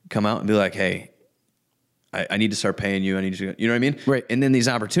come out and be like, hey, I need to start paying you. I need to, you know what I mean? Right. And then these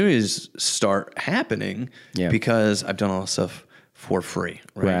opportunities start happening because I've done all this stuff for free.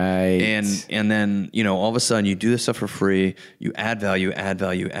 Right. And then, all of a sudden you do this stuff for free, you add value, and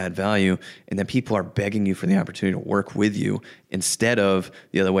then people are begging you for the opportunity to work with you instead of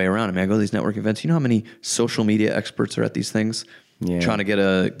the other way around. I go to these network events. You know how many social media experts are at these things? Yeah. Trying to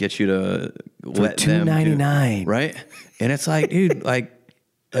get you to for let them $2.99. Right. And it's like, dude,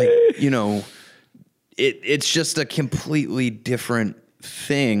 it's just a completely different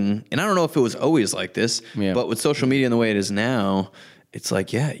thing. And I don't know if it was always like this, but with social media and the way it is now, it's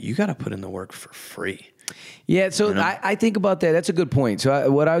like, you got to put in the work for free. Yeah, so I think about that. That's a good point.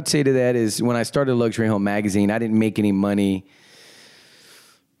 So what I would say to that is when I started Luxury Home Magazine, I didn't make any money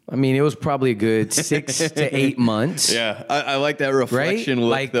I mean, it was probably a good 6 to 8 months. Yeah, I like that reflection right?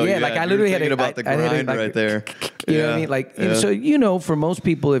 look, like, though. Yeah, like I literally had about the grind right there. You know what I mean? Like, and so, for most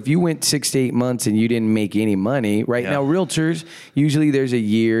people, if you went 6 to 8 months and you didn't make any money, right? Now, realtors, usually there's a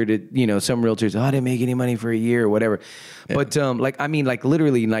year to, some realtors, I didn't make any money for a year or whatever. Yeah. But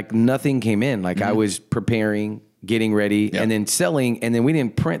literally, like nothing came in. Like I was preparing, getting ready, and then selling, and then we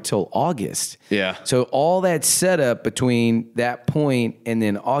didn't print till August. Yeah. So all that setup between that point and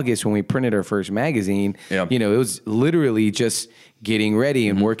then August when we printed our first magazine, it was literally just getting ready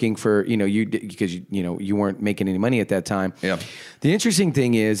and working for, because you weren't making any money at that time. Yeah. The interesting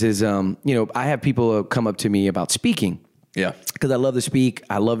thing is I have people come up to me about speaking. Yeah. Because I love to speak.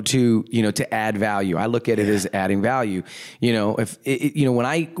 I love to, to add value. I look at it as adding value. If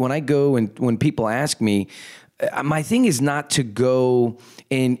when I go and when people ask me, my thing is not to go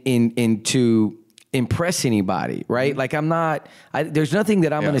in to impress anybody, right? Like there's nothing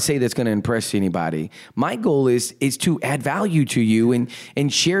that I'm going to say that's going to impress anybody. My goal is to add value to you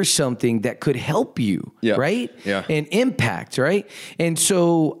and share something that could help you, right? Yeah. And impact, right? And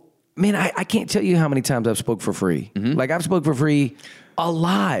so, man, I can't tell you how many times I've spoke for free. Like I've spoke for free a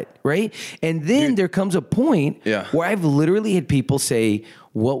lot, right? And then there comes a point where I've literally had people say,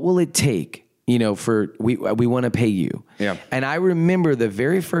 what will it take? We want to pay you. Yeah. And I remember the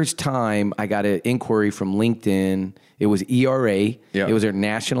very first time I got an inquiry from LinkedIn. It was ERA. Yeah. It was their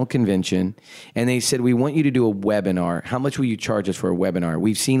national convention. And they said, we want you to do a webinar. How much will you charge us for a webinar?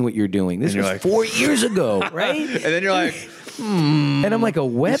 We've seen what you're doing. This was 4 years ago, right? And then you're like... And I'm like, a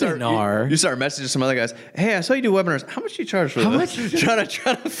webinar? You start messaging some other guys. Hey, I saw you do webinars. How much do you charge for this? Trying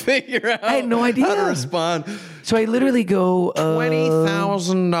to figure out I had no idea how to respond. So I literally go...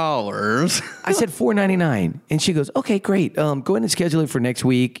 $20,000. I said $499. And she goes, okay, great. Go ahead and schedule it for next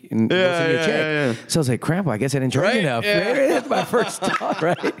week. And we'll send you a check. Yeah. So I was like, crap, I guess I didn't charge enough. Yeah. That's my first thought,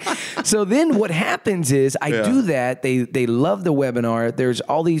 right? So then what happens is I do that. They love the webinar. There's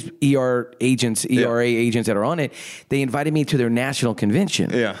all these ERA agents that are on it. They invited me to their national convention.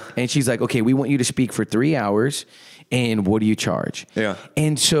 Yeah. And she's like, okay, we want you to speak for 3 hours. And what do you charge? Yeah.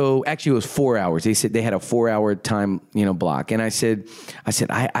 And so actually it was 4 hours. They said they had a 4-hour time, block. And I said,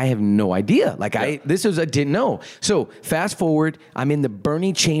 I have no idea. Like I didn't know. So fast forward, I'm in the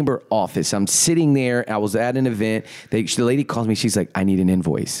Bernie Chamber office. I'm sitting there. I was at an event. The lady calls me. She's like, I need an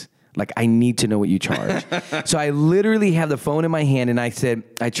invoice. Like, I need to know what you charge. So I literally have the phone in my hand and I said,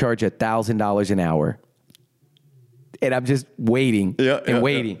 I charge $1,000 an hour. And I'm just waiting and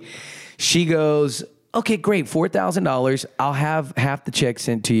waiting. Yeah. She goes, okay, great, $4,000. I'll have half the check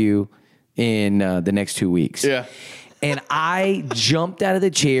sent to you in the next 2 weeks. Yeah. And I jumped out of the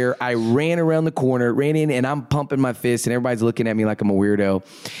chair. I ran around the corner, ran in, and I'm pumping my fist, and everybody's looking at me like I'm a weirdo.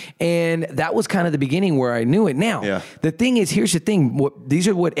 And that was kind of the beginning where I knew it. Now, the thing is, here's the thing. These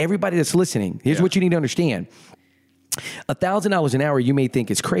are what everybody that's listening, here's what you need to understand. $1,000 an hour, you may think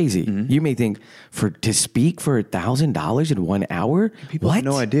is crazy. You may think to speak for $1,000 in 1 hour. People have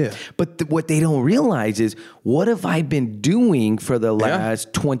no idea. But what they don't realize is, what have I been doing for the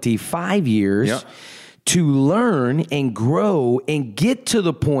last 25 years to learn and grow and get to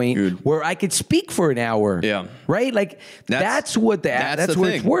the point where I could speak for an hour? Yeah. Right? Like that's what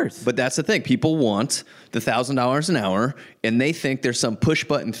it's worth. But that's the thing. People want the $1,000 an hour, and they think there's some push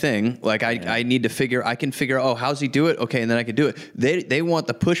button thing. Like I can figure out, how's he do it? Okay, and then I can do it. They want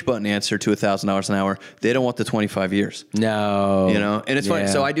the push button answer to $1,000 an hour. They don't want the 25 years. No. And it's funny.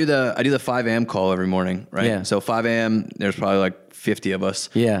 So I do the 5 a.m. call every morning, right? Yeah. So 5 a.m. there's probably like 50 of us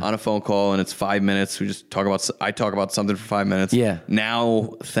on a phone call, and it's 5 minutes. I talk about something for 5 minutes. Yeah.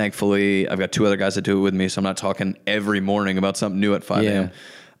 Now, thankfully, I've got 2 other guys that do it with me, so I'm not talking every morning about something new at 5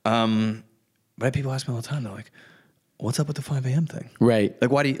 a.m. But people ask me all the time, they're like, what's up with the 5 a.m. thing? Right.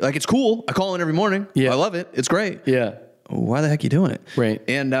 Like, why do you, like, it's cool. I call in every morning. Yeah. I love it. It's great. Yeah. Why the heck are you doing it? Right.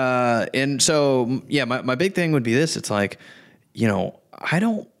 And so, my big thing would be this. It's like, I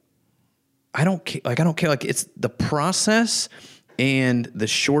don't care. Like, it's the process and the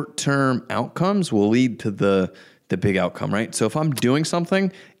short-term outcomes will lead to the big outcome, right? So if I'm doing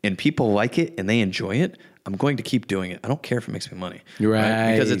something and people like it and they enjoy it, I'm going to keep doing it. I don't care if it makes me money.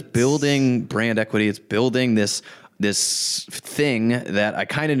 Right. Because it's building brand equity. It's building this thing that I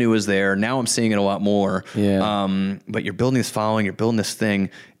kind of knew was there. Now I'm seeing it a lot more. Yeah. But you're building this following, you're building this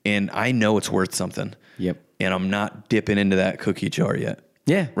thing, and I know it's worth something. Yep. And I'm not dipping into that cookie jar yet.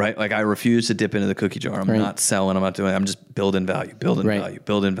 Yeah. Right? Like, I refuse to dip into the cookie jar. I'm not selling. I'm not doing it. I'm just building value, building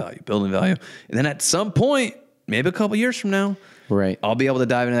value. And then at some point, maybe a couple years from now, I'll be able to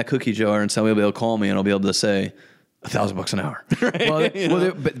dive into that cookie jar and somebody will be able to call me and I'll be able to say, $1,000 an hour.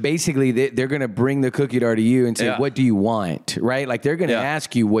 But basically, they're going to bring the cookie jar to you and say, "What do you want?" Right? Like they're going to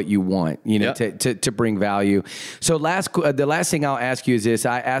ask you what you want, to bring value. So the last thing I'll ask you is this: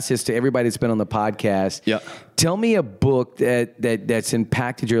 I ask this to everybody that's been on the podcast. Yeah. Tell me a book that's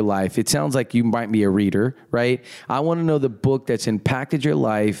impacted your life. It sounds like you might be a reader, right? I want to know the book that's impacted your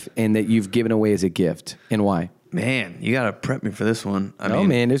life and that you've given away as a gift, and why. Man, you got to prep me for this one. I mean,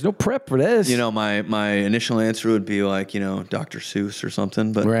 man, there's no prep for this. My initial answer would be like, Dr. Seuss or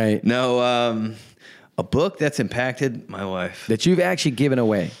something. But right. No, a book that's impacted my life. That you've actually given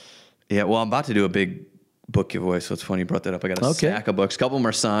away. Yeah, well, I'm about to do a big book giveaway, so it's funny you brought that up. I got a stack of books. A couple of them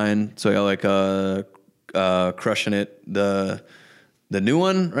are signed. So I got like Crushing It, the new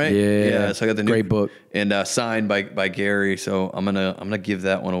one, right? Yeah. So I got the new great book. And signed by Gary. So I'm gonna give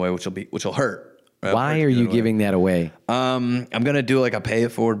that one away, which will hurt. Right? Why are you giving that away? I'm gonna do like a pay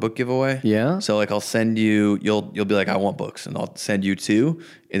it forward book giveaway. Yeah. So like I'll send you. You'll be like, I want books, and I'll send you 2,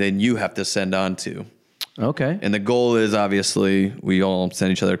 and then you have to send on 2. Okay. And the goal is obviously we all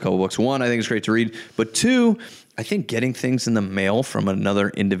send each other a couple books. 1, I think it's great to read, but 2, I think getting things in the mail from another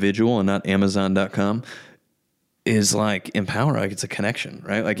individual and not Amazon.com is like empowering. Like it's a connection,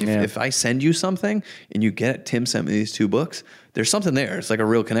 right? Like if I send you something and you get it, Tim sent me these 2 books. There's something there. It's like a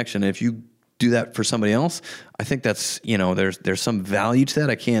real connection. If you do that for somebody else, I think that's, there's some value to that.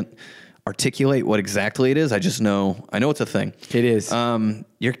 I can't articulate what exactly it is. I know it's a thing. It is.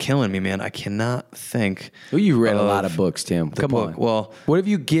 You're killing me, man. I cannot think. Well, you read a lot of books, Tim. Come on. Well, what have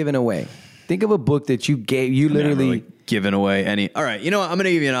you given away? Think of a book that you gave. You literally really given away any. All right. You know what? I'm going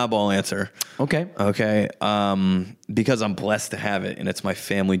to give you an oddball answer. Okay. Because I'm blessed to have it, and it's my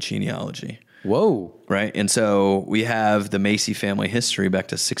family genealogy. Whoa. Right. And so we have the Macy family history back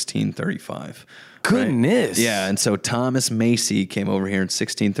to 1635. Goodness. Right? Yeah. And so Thomas Macy came over here in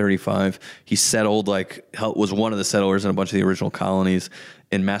 1635. He settled, was one of the settlers in a bunch of the original colonies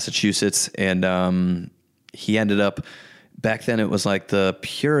in Massachusetts. And he ended up, back then it was like the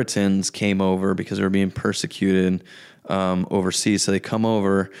Puritans came over because they were being persecuted overseas. So they come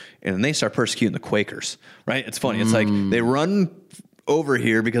over and then they start persecuting the Quakers. Right. It's funny. It's like they run over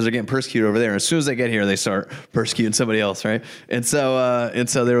here because they're getting persecuted over there. And as soon as they get here, they start persecuting somebody else, right? And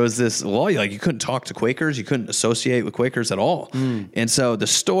so there was this law, like you couldn't talk to Quakers, you couldn't associate with Quakers at all. And so the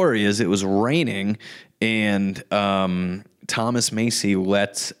story is it was raining, and Thomas Macy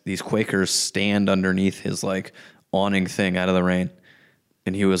let these Quakers stand underneath his like awning thing out of the rain,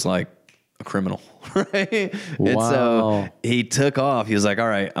 and he was like a criminal, right? Wow. And so he took off. He was like, all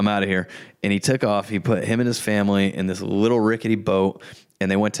right, I'm out of here. And he took off. He put him and his family in this little rickety boat,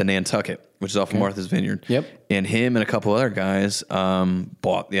 and they went to Nantucket, which is off of Martha's Vineyard. Yep. And him and a couple other guys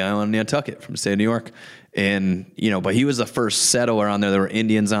bought the island of Nantucket from the state of New York. And, but he was the first settler on there. There were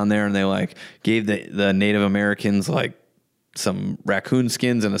Indians on there, and they like gave the Native Americans like some raccoon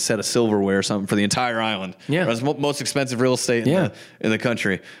skins and a set of silverware or something for the entire island. Yeah. It was the most expensive real estate in the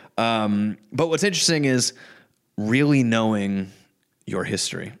country. But what's interesting is really knowing your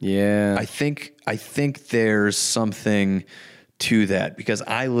history. Yeah. I think there's something to that because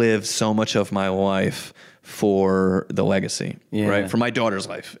I live so much of my life for the legacy, right? For my daughter's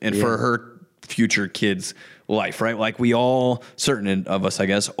life and for her future kids' life, right? Like we all, certain of us, I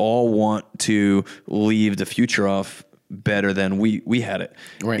guess, all want to leave the future off better than we had it.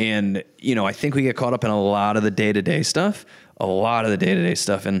 Right. And, I think we get caught up in a lot of the day-to-day stuff.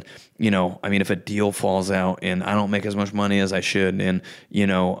 And, if a deal falls out and I don't make as much money as I should, and,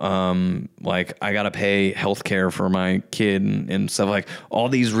 like I got to pay healthcare for my kid and stuff, like all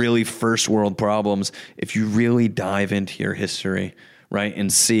these really first world problems, if you really dive into your history, right,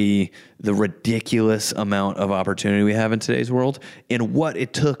 and see the ridiculous amount of opportunity we have in today's world and what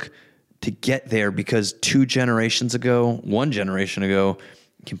it took to get there, because 1 generation ago,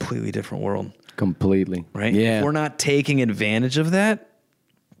 completely different world. Completely. Right? Yeah. If we're not taking advantage of that,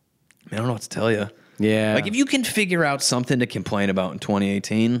 I don't know what to tell you. Yeah. Like if you can figure out something to complain about in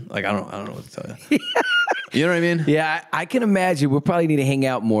 2018, like I don't know what to tell you. You know what I mean? Yeah, I can imagine. We'll probably need to hang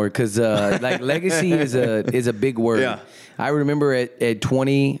out more because like legacy is a big word. Yeah. I remember at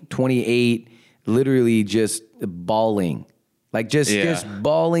 28, literally just bawling. Like just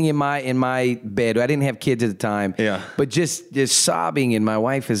bawling in my bed. I didn't have kids at the time. Yeah. But just sobbing, and my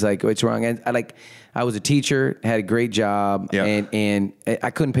wife is like, "What's wrong?" And I was a teacher, had a great job, and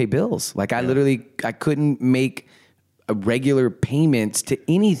I couldn't pay bills. Like I couldn't make regular payments to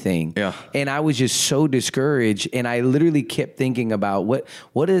anything. Yeah. And I was just so discouraged. And I literally kept thinking about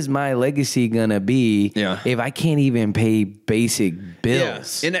what is my legacy going to be if I can't even pay basic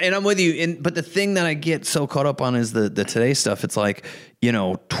bills? Yeah. And I'm with you. But the thing that I get so caught up on is the today stuff. It's like,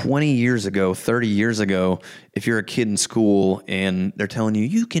 20 years ago, 30 years ago, if you're a kid in school and they're telling you,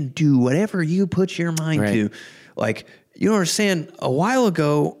 you can do whatever you put your mind to, like, you don't understand, a while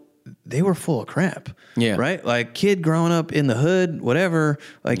ago, they were full of crap. Yeah. Right? Like, kid growing up in the hood, whatever,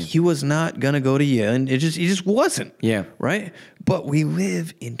 like, he was not going to go to Yale. And he just wasn't. Yeah. Right? But we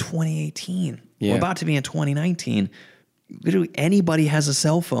live in 2018. Yeah. We're about to be in 2019. Literally anybody has a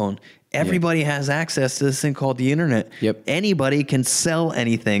cell phone. Everybody has access to this thing called the internet. Yep. Anybody can sell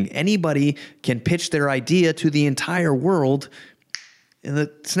anything. Anybody can pitch their idea to the entire world in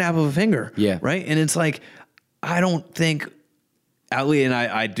the snap of a finger. Yeah. Right? And it's like, I don't think, Ali and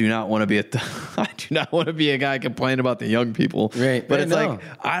I do not want to be I do not want to be a guy complaining about the young people. Right. But it's like,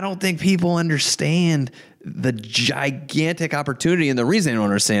 I don't think people understand the gigantic opportunity. And the reason I don't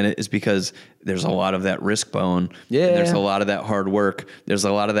understand it is because there's a lot of that risk bone. Yeah. And there's a lot of that hard work. There's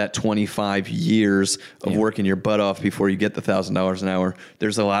a lot of that 25 years of working your butt off before you get the $1,000 an hour.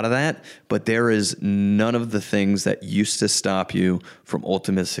 There's a lot of that, but there is none of the things that used to stop you from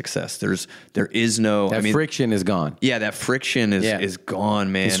ultimate success. There is no, That friction is gone. Yeah, that friction is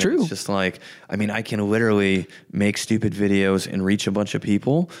gone, man. It's true. It's just like, I can literally make stupid videos and reach a bunch of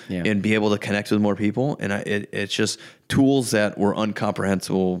people and be able to connect with more people. And it's just tools that were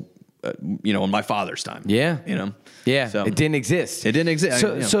incomprehensible, in my father's time. Yeah. Yeah. So, it didn't exist. It didn't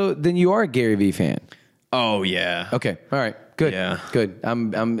exist. So then you are a Gary Vee fan. Oh yeah. Okay. All right. Good. Yeah. Good.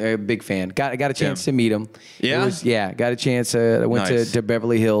 I'm a big fan. Got a chance to meet him. Yeah. Got a chance. I went to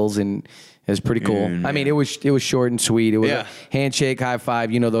Beverly Hills and it was pretty cool. It was short and sweet. It was a handshake, high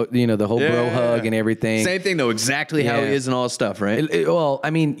five. The whole bro hug and everything. Same thing though. Exactly how he is and all that stuff, right?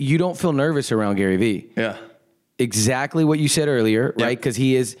 You don't feel nervous around Gary Vee. Yeah. Exactly what you said earlier, right? Because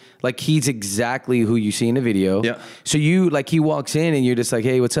he's exactly who you see in the video. Yeah. So he walks in and you're just like,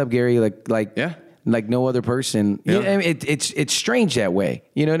 hey, what's up, Gary? Like no other person. Yeah. It's strange that way.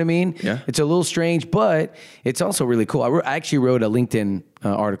 You know what I mean? Yeah. It's a little strange, but it's also really cool. I actually wrote a LinkedIn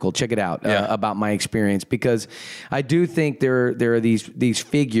article. Check it out about my experience because I do think there are these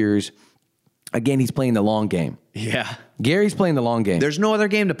figures. Again, he's playing the long game. Yeah. Gary's playing the long game. There's no other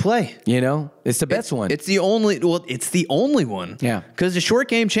game to play. It's the best one. It's the only one. Yeah. Because the short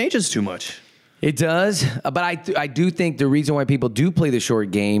game changes too much. It does, but I do think the reason why people do play the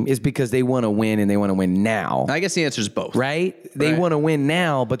short game is because they want to win and they want to win now. I guess the answer is both. Right? They want to win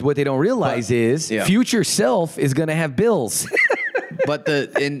now, but what they don't realize is future self is going to have bills. But the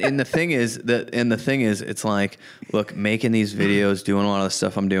thing is, it's like, look, making these videos, doing a lot of the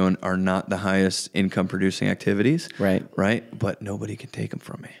stuff I'm doing are not the highest income producing activities. Right. Right. But nobody can take them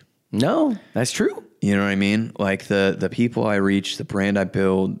from me. No, that's true. You know what I mean? Like the people I reach, the brand I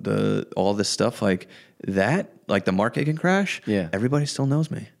build, all this stuff like that, like the market can crash. Yeah. Everybody still knows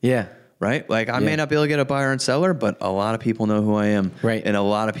me. Yeah. Right? Like I may not be able to get a buyer and seller, but a lot of people know who I am. Right. And a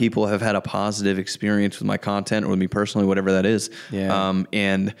lot of people have had a positive experience with my content or with me personally, whatever that is. Yeah.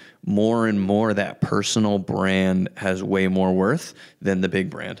 And more that personal brand has way more worth than the big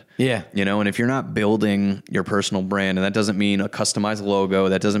brand. Yeah. And if you're not building your personal brand, and that doesn't mean a customized logo,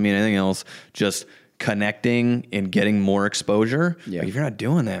 that doesn't mean anything else, just connecting and getting more exposure. Yeah. Like if you're not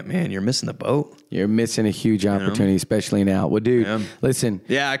doing that, man, you're missing the boat. You're missing a huge opportunity, especially now. Well, dude, listen.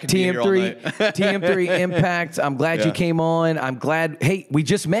 Yeah, I could be here all night. TM3 Impact. I'm glad you came on. I'm glad. Hey, we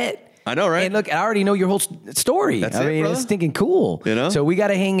just met. I know, right? And look, I already know your whole story. That's I mean, brother. it's stinking cool. So we got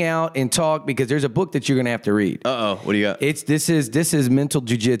to hang out and talk because there's a book that you're going to have to read. What do you got? This is mental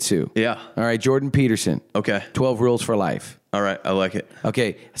jiu-jitsu. Yeah. All right, Jordan Peterson. Okay. 12 Rules for Life. All right, I like it.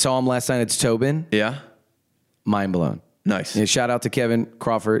 Okay, saw him last night at Tobin. Yeah. Mind blown. Nice. And shout out to Kevin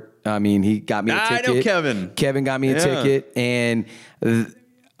Crawford. I mean, he got me a ticket. I know Kevin. Kevin got me a ticket, and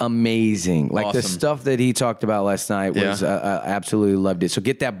amazing. Like the stuff that he talked about last night was absolutely loved it. So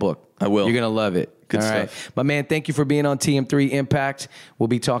get that book. I will. You're gonna love it. Good All stuff. Right. But man, thank you for being on TM3 Impact. We'll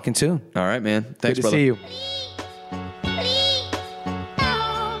be talking soon. All right, man. Thanks, Good to brother. see you.